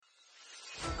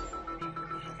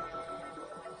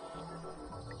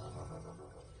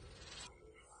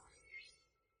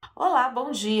Olá, bom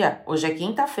dia! Hoje é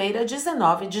quinta-feira,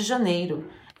 19 de janeiro.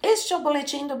 Este é o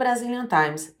Boletim do Brazilian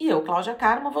Times e eu, Cláudia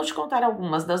Carmo, vou te contar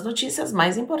algumas das notícias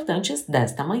mais importantes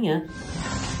desta manhã.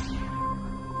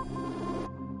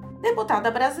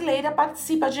 Deputada brasileira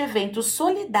participa de evento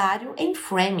solidário em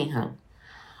Framingham.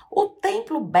 O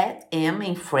templo Beth Am,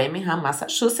 em Framingham,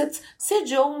 Massachusetts,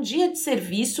 sediou um dia de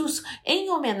serviços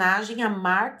em homenagem a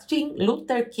Martin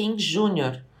Luther King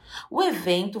Jr. O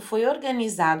evento foi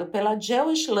organizado pela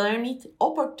Jewish Learning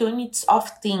Opportunities of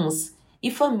Teens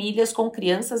e famílias com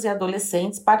crianças e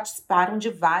adolescentes participaram de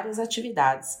várias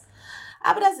atividades.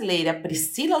 A brasileira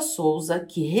Priscila Souza,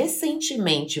 que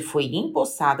recentemente foi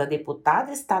empossada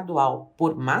deputada estadual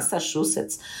por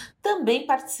Massachusetts, também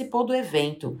participou do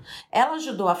evento. Ela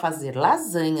ajudou a fazer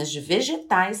lasanhas de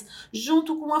vegetais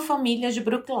junto com a família de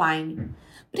Brookline.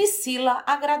 Priscila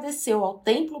agradeceu ao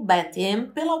Templo Beth Am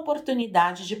pela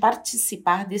oportunidade de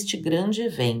participar deste grande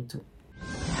evento.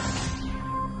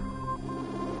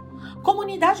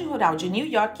 Comunidade rural de New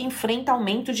York enfrenta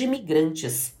aumento de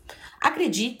imigrantes.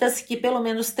 Acredita-se que pelo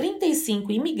menos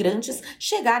 35 imigrantes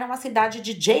chegaram à cidade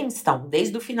de Jamestown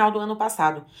desde o final do ano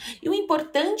passado. E o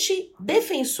importante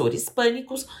defensor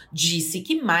hispânico disse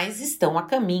que mais estão a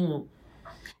caminho.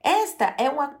 Esta é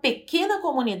uma pequena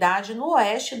comunidade no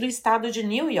oeste do estado de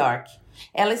New York.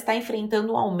 Ela está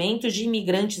enfrentando um aumento de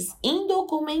imigrantes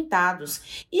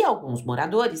indocumentados e alguns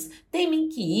moradores temem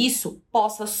que isso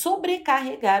possa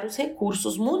sobrecarregar os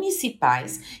recursos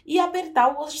municipais e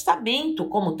apertar o orçamento,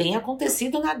 como tem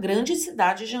acontecido na grande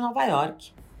cidade de Nova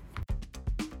York.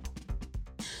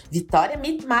 Vitória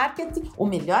Meat Market, o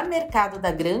melhor mercado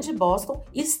da Grande Boston,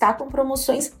 está com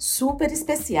promoções super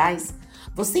especiais.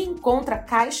 Você encontra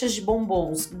caixas de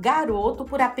bombons Garoto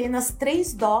por apenas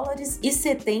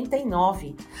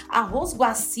 $3,79, arroz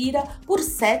Guacira por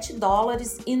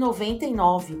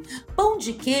 $7,99, pão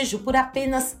de queijo por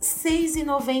apenas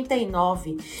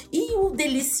 $6,99 e o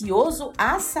delicioso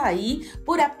açaí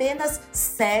por apenas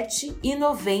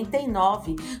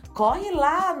 $7,99. Corre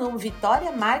lá no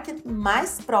Vitória Market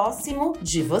mais próximo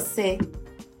de você.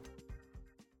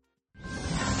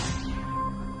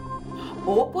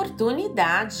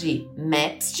 Oportunidade.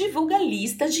 Maps divulga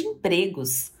lista de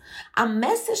empregos. A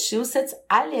Massachusetts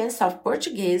Alliance of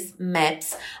Portuguese,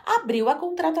 MAPS, abriu a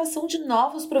contratação de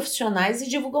novos profissionais e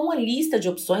divulgou uma lista de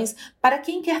opções para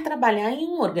quem quer trabalhar em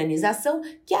uma organização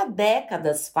que há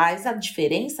décadas faz a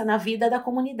diferença na vida da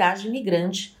comunidade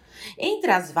imigrante. Entre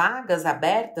as vagas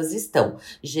abertas estão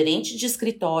gerente de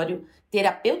escritório,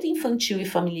 terapeuta infantil e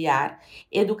familiar,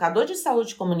 educador de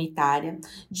saúde comunitária,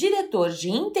 diretor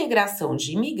de integração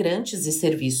de imigrantes e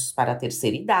serviços para a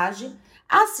terceira idade,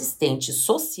 assistente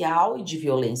social e de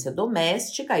violência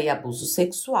doméstica e abuso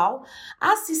sexual,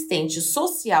 assistente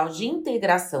social de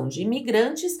integração de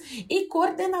imigrantes e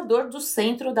coordenador do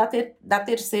Centro da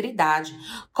Terceira Idade.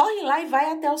 Corre lá e vai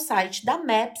até o site da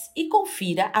MAPS e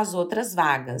confira as outras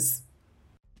vagas.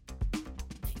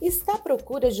 Está à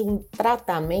procura de um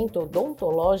tratamento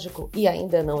odontológico e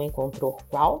ainda não encontrou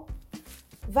qual?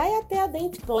 Vai até a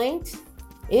Dentplant.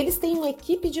 Eles têm uma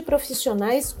equipe de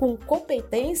profissionais com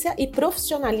competência e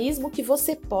profissionalismo que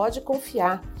você pode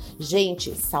confiar.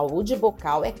 Gente, saúde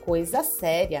bucal é coisa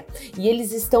séria e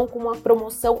eles estão com uma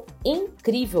promoção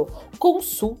incrível.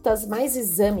 Consultas mais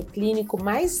exame clínico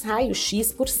mais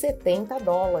raio-x por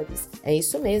 $70. É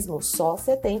isso mesmo, só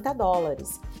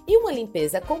 $70. E uma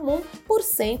limpeza comum por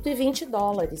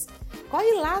 $120.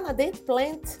 Corre lá na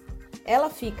Dentplant.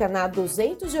 Ela fica na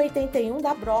 281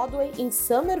 da Broadway, em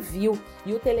Somerville,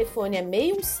 e o telefone é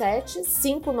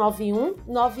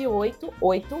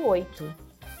 617-591-9888.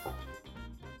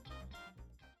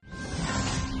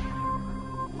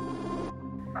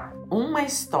 Uma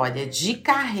história de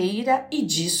carreira e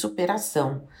de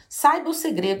superação. Saiba o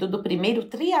segredo do primeiro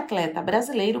triatleta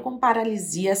brasileiro com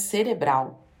paralisia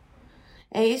cerebral.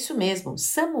 É isso mesmo,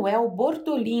 Samuel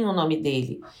Bortolin o nome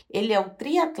dele. Ele é o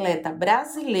triatleta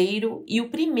brasileiro e o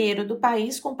primeiro do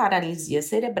país com paralisia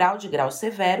cerebral de grau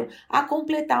severo a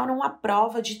completar uma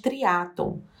prova de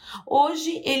triatlon.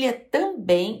 Hoje ele é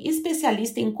também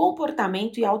especialista em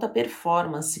comportamento e alta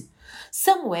performance.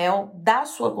 Samuel dá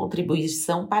sua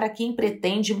contribuição para quem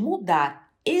pretende mudar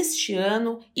este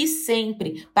ano e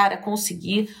sempre para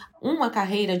conseguir uma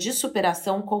carreira de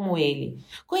superação como ele.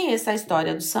 Conheça a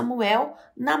história do Samuel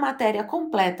na matéria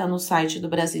completa no site do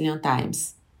Brazilian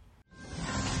Times.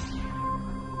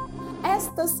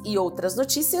 Estas e outras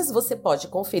notícias você pode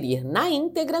conferir na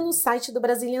íntegra no site do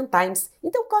Brazilian Times.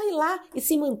 Então corre lá e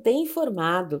se mantém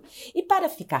informado. E para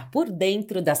ficar por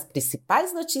dentro das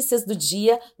principais notícias do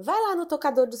dia, vai lá no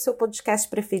tocador do seu podcast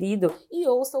preferido e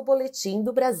ouça o boletim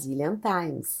do Brazilian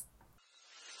Times.